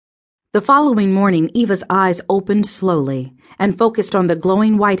The following morning, Eva's eyes opened slowly and focused on the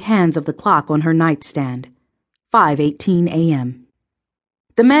glowing white hands of the clock on her nightstand. 5:18 a.m.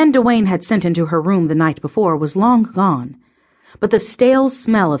 The man Duane had sent into her room the night before was long gone, but the stale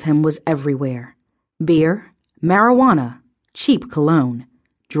smell of him was everywhere. Beer, marijuana, cheap cologne,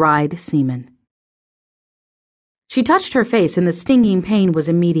 dried semen. She touched her face and the stinging pain was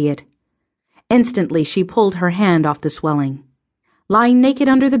immediate. Instantly she pulled her hand off the swelling. Lying naked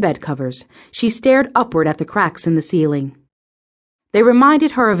under the bed covers, she stared upward at the cracks in the ceiling. They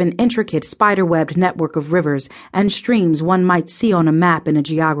reminded her of an intricate spider-webbed network of rivers and streams one might see on a map in a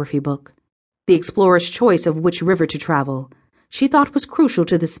geography book. The explorer's choice of which river to travel, she thought, was crucial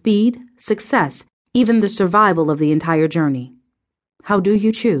to the speed, success, even the survival of the entire journey. How do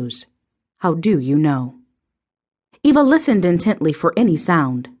you choose? How do you know? Eva listened intently for any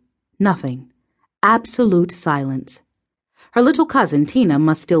sound. Nothing. Absolute silence. Her little cousin, Tina,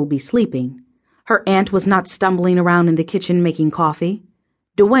 must still be sleeping. Her aunt was not stumbling around in the kitchen making coffee.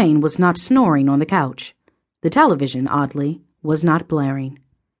 Duane was not snoring on the couch. The television, oddly, was not blaring.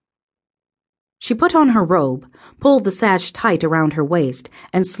 She put on her robe, pulled the sash tight around her waist,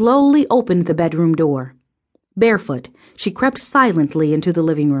 and slowly opened the bedroom door. Barefoot, she crept silently into the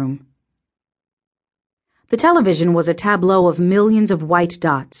living room. The television was a tableau of millions of white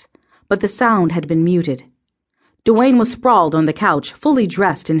dots, but the sound had been muted. Duane was sprawled on the couch, fully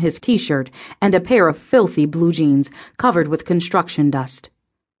dressed in his t-shirt and a pair of filthy blue jeans covered with construction dust.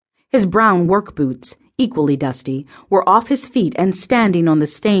 His brown work boots, equally dusty, were off his feet and standing on the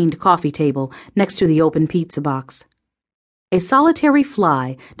stained coffee table next to the open pizza box. A solitary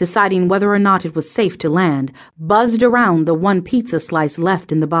fly, deciding whether or not it was safe to land, buzzed around the one pizza slice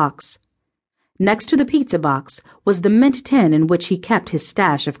left in the box. Next to the pizza box was the mint tin in which he kept his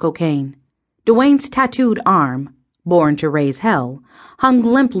stash of cocaine. Duane's tattooed arm, born to raise hell, hung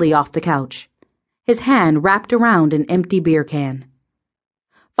limply off the couch, his hand wrapped around an empty beer can.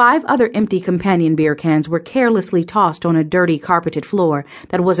 5 other empty companion beer cans were carelessly tossed on a dirty carpeted floor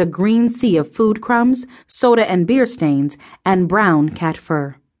that was a green sea of food crumbs, soda and beer stains, and brown cat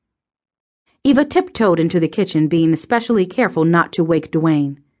fur. Eva tiptoed into the kitchen, being especially careful not to wake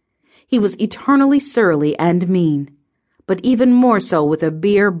Duane. He was eternally surly and mean, but even more so with a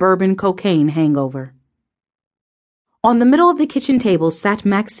beer, bourbon, cocaine hangover. On the middle of the kitchen table sat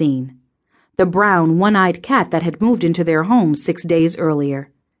Maxine, the brown, one-eyed cat that had moved into their home 6 days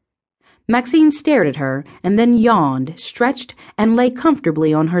earlier. Maxine stared at her and then yawned, stretched, and lay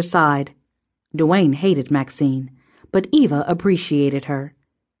comfortably on her side. Duane hated Maxine, but Eva appreciated her.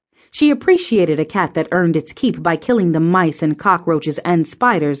 She appreciated a cat that earned its keep by killing the mice and cockroaches and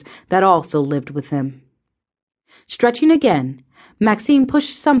spiders that also lived with them. Stretching again, Maxine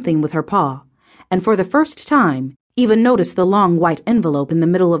pushed something with her paw, and for the first time, Eva noticed the long white envelope in the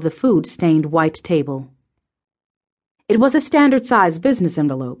middle of the food-stained white table. It was a standard-sized business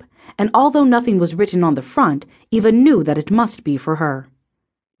envelope, and although nothing was written on the front, Eva knew that it must be for her.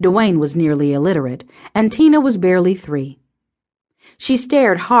 Duane was nearly illiterate, and Tina was barely 3. She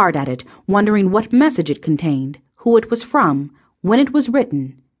stared hard at it, wondering what message it contained, who it was from, when it was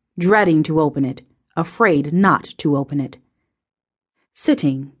written, dreading to open it, afraid not to open it.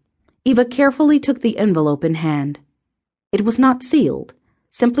 Sitting, Eva carefully took the envelope in hand. It was not sealed,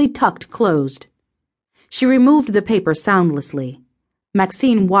 simply tucked closed. She removed the paper soundlessly.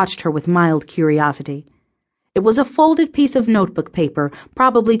 Maxine watched her with mild curiosity. It was a folded piece of notebook paper,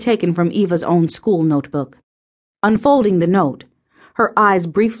 probably taken from Eva's own school notebook. Unfolding the note, her eyes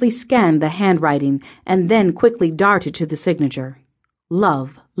briefly scanned the handwriting and then quickly darted to the signature.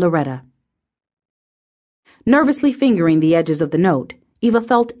 Love, Loretta. Nervously fingering the edges of the note, Eva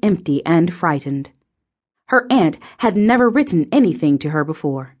felt empty and frightened. Her aunt had never written anything to her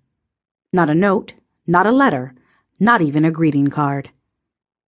before. Not a note, not a letter, not even a greeting card.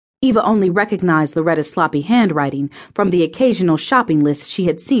 Eva only recognized Loretta's sloppy handwriting from the occasional shopping list she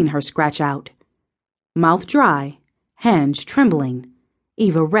had seen her scratch out. Mouth dry, hands trembling,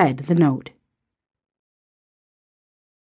 Eva read the note.